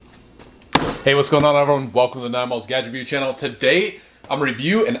Hey, what's going on, everyone? Welcome to the 9 Miles Gadget Review channel. Today, I'm going to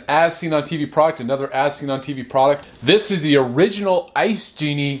review an As Seen on TV product, another As Seen on TV product. This is the original Ice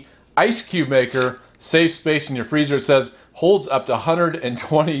Genie ice cube maker. Saves space in your freezer. It says holds up to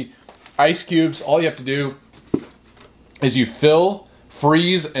 120 ice cubes. All you have to do is you fill,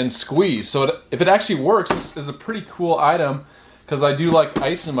 freeze, and squeeze. So if it actually works, this is a pretty cool item because I do like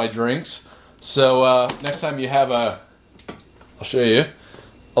ice in my drinks. So next time you have I'll show you,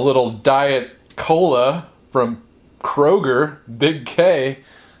 a little diet cola from Kroger, Big K,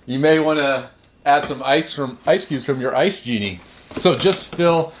 you may want to add some ice cubes from your Ice Genie. So just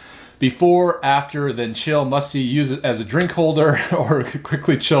fill before, after, then chill. Must see, use it as a drink holder or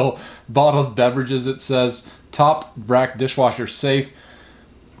quickly chill bottled beverages. It says top rack dishwasher safe,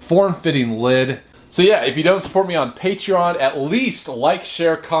 form-fitting lid. So yeah, if you don't support me on Patreon, at least like,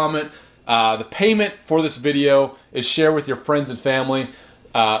 share, comment. The payment for this video is share with your friends and family.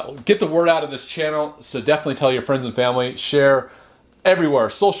 Get the word out of this channel, so definitely tell your friends and family. Share everywhere,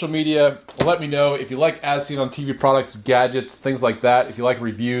 social media. Let me know if you like As Seen on TV products, gadgets, things like that. If you like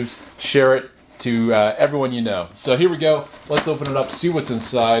reviews, share it to everyone you know. So here we go. Let's open it up, see what's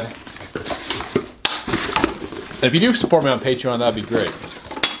inside. And if you do support me on Patreon, that'd be great.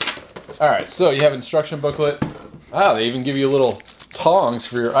 Alright, so you have an instruction booklet. They even give you little tongs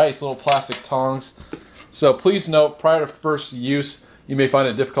for your ice, little plastic tongs. So please note, prior to first use, you may find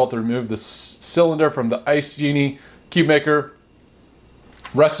it difficult to remove the cylinder from the Ice Genie cube maker.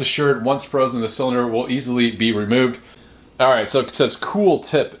 Rest assured, once frozen, the cylinder will easily be removed. Alright, so it says cool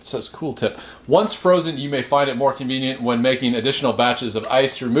tip. It says cool tip. Once frozen, you may find it more convenient when making additional batches of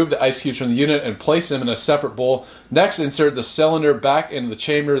ice. Remove the ice cubes from the unit and place them in a separate bowl. Next, insert the cylinder back into the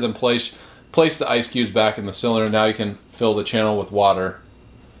chamber, then place the ice cubes back in the cylinder. Now you can fill the channel with water.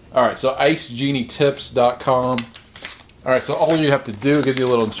 Alright, so icegenietips.com. Alright, so all you have to do, gives you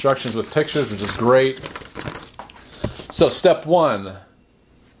little instructions with pictures, which is great. So step one,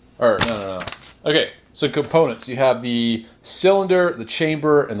 no. Okay, so components. You have the cylinder, the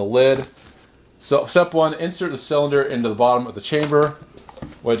chamber, and the lid. So step one, insert the cylinder into the bottom of the chamber,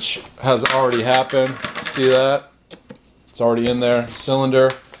 which has already happened. See that? It's already in there,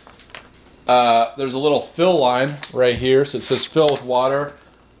 cylinder. There's a little fill line right here, so it says fill with water.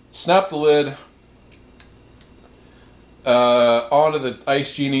 Snap the lid onto the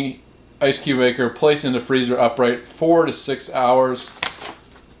Ice Genie ice cube maker, place in the freezer upright 4 to 6 hours,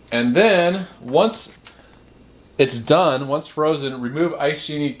 and then once it's done, once frozen, remove Ice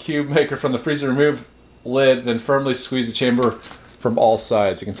Genie cube maker from the freezer, remove lid, then firmly squeeze the chamber from all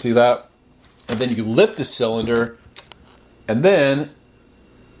sides. You can see that. And then you lift the cylinder, and then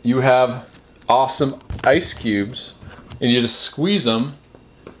you have awesome ice cubes, and you just squeeze them,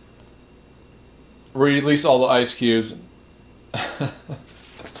 release all the ice cubes.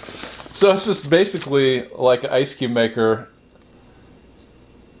 So it's just basically like an ice cube maker,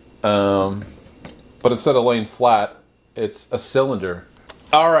 but instead of laying flat, it's a cylinder.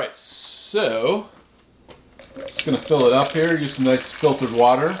 Alright, so just gonna fill it up here, use some nice filtered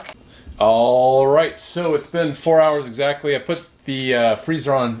water. Alright, so it's been 4 hours exactly. I put the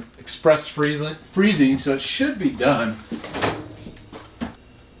freezer on express freezing, so it should be done.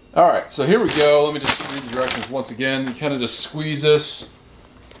 Alright, so here we go. Let me just read the directions once again. You kind of just squeeze this,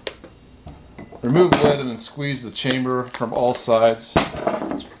 remove the lid, and then squeeze the chamber from all sides.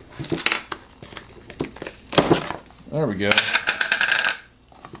 There we go.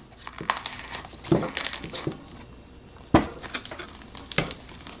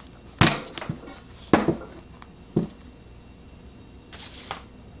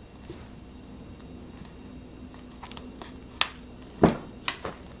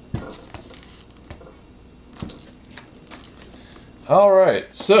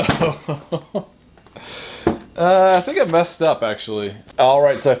 Alright, so I think I messed up actually.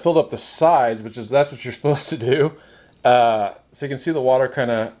 Alright, so I filled up the sides, that's what you're supposed to do. So you can see the water kind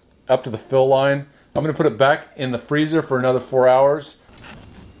of up to the fill line. I'm going to put it back in the freezer for another 4 hours.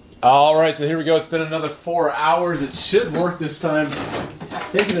 Alright, so here we go. It's been another 4 hours. It should work this time.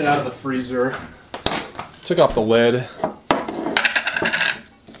 Taking it out of the freezer. Took off the lid.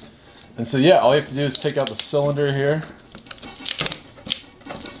 And so yeah, all you have to do is take out the cylinder here.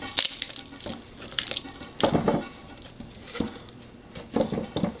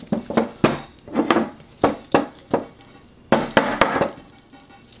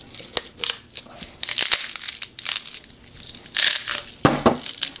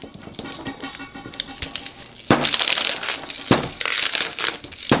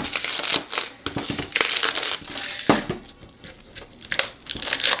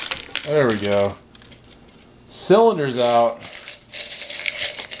 There we go. Cylinder's out.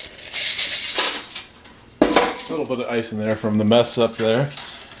 A little bit of ice in there from the mess up there.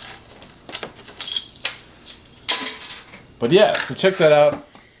 But yeah, so check that out.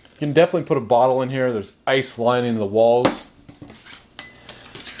 You can definitely put a bottle in here. There's ice lining the walls.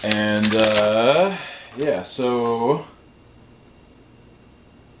 And yeah, so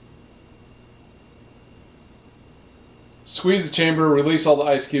squeeze the chamber, release all the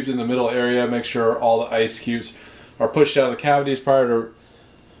ice cubes in the middle area. Make sure all the ice cubes are pushed out of the cavities prior to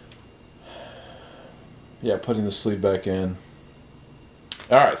putting the sleeve back in.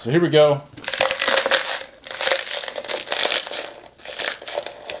 Alright, so here we go.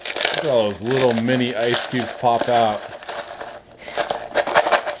 Look at all those little mini ice cubes pop out.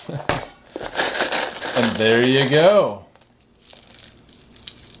 And there you go.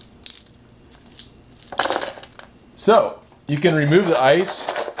 So, you can remove the ice.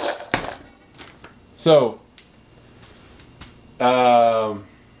 So,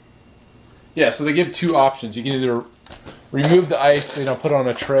 yeah, so they give two options. You can either remove the ice, put it on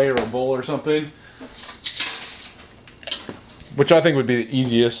a tray or a bowl or something, which I think would be the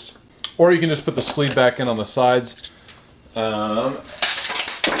easiest. Or you can just put the sleeve back in on the sides. They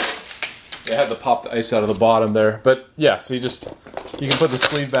had to pop the ice out of the bottom there. But yeah, so you can put the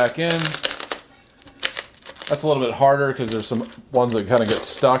sleeve back in. That's a little bit harder because there's some ones that kind of get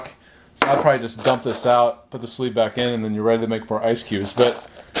stuck. So I'd probably just dump this out, put the sleeve back in, and then you're ready to make more ice cubes. But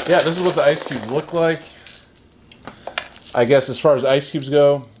yeah, this is what the ice cubes look like. I guess as far as ice cubes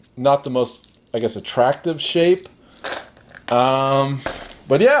go, not the most, attractive shape.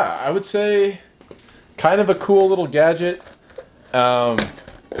 But yeah, I would say kind of a cool little gadget.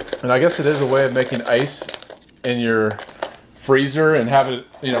 And I guess it is a way of making ice in your freezer and have it,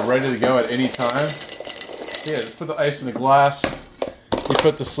 ready to go at any time. Yeah, just put the ice in the glass. You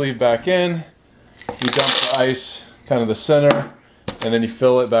put the sleeve back in. You dump the ice kind of the center, and then you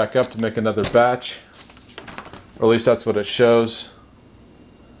fill it back up to make another batch. Or at least that's what it shows.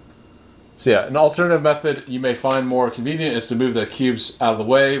 So yeah, an alternative method you may find more convenient is to move the cubes out of the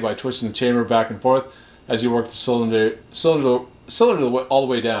way by twisting the chamber back and forth as you work the cylinder all the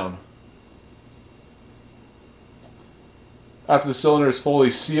way down. After the cylinder is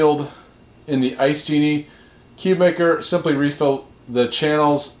fully sealed in the Ice Genie cube maker, simply refill the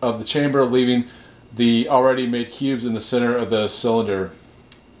channels of the chamber, leaving the already made cubes in the center of the cylinder.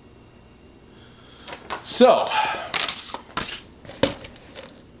 So,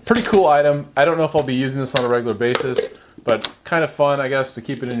 pretty cool item. I don't know if I'll be using this on a regular basis, but kind of fun, I guess, to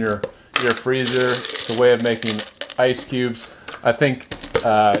keep it in your freezer. It's a way of making ice cubes. I think,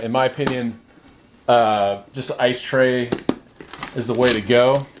 in my opinion, just an ice tray is the way to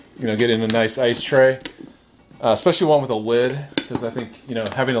go. Get in a nice ice tray, especially one with a lid, because I think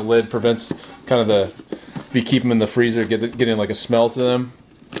having a lid prevents kind of if you keep them in the freezer, getting like a smell to them.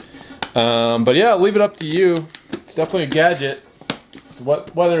 But yeah, I'll leave it up to you. It's definitely a gadget. So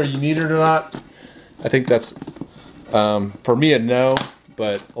whether you need it or not, I think that's for me a no.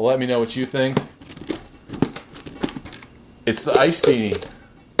 But let me know what you think. It's the Ice Genie.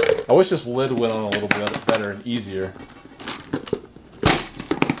 I wish this lid went on a little bit better and easier.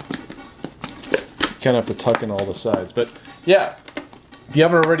 Kind of have to tuck in all the sides. But yeah, if you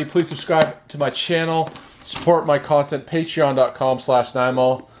haven't already, please subscribe to my channel. Support my content,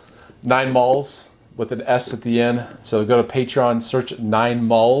 patreon.com/9mal, 9mals with an S at the end. So go to Patreon, search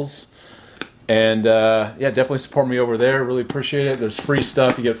 9mals. And yeah, definitely support me over there. Really appreciate it. There's free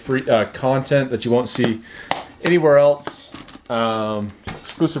stuff. You get free content that you won't see anywhere else.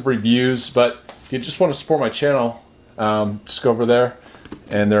 Exclusive reviews. But if you just want to support my channel, just go over there.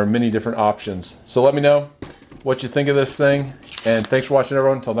 And there are many different options. So let me know what you think of this thing. And thanks for watching,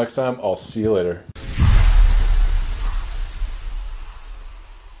 everyone. Until next time, I'll see you later.